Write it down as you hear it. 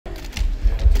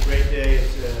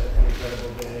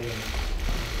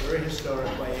very historic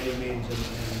by any means, and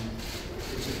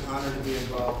it's an honor to be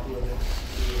involved with it.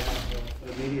 We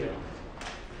have the media.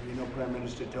 You know, Prime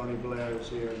Minister Tony Blair is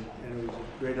here, and it was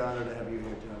a great honor to have you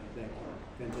here, Tony. Thank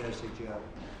you. Fantastic job.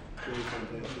 Really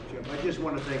fantastic job. I just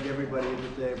want to thank everybody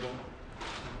at the table.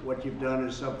 What you've done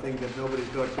is something that nobody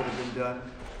thought could have been done.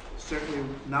 Certainly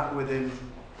not within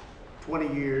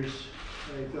 20 years.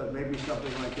 I thought maybe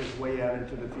something like this way out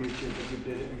into the future,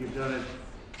 but you've done it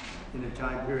in a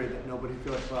time period that nobody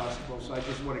thought possible. So I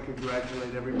just want to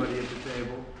congratulate everybody at the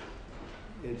table.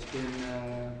 It's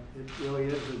been, it really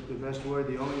is the best word.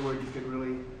 The only word you can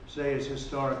really say is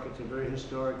historic. It's a very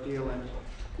historic deal, and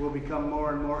will become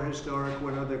more and more historic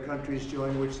when other countries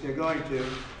join, which they're going to.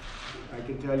 I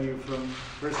can tell you from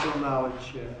personal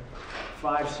knowledge,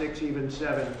 5, 6, even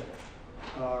 7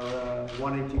 are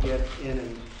wanting to get in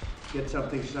and get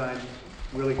something signed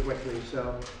really quickly.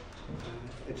 So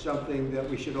it's something that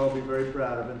we should all be very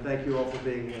proud of, and thank you all for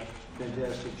being here.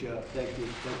 Fantastic job. Thank you.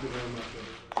 Thank you very much.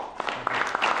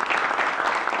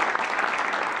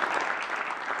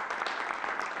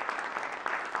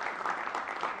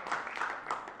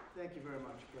 Thank you very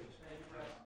much, please.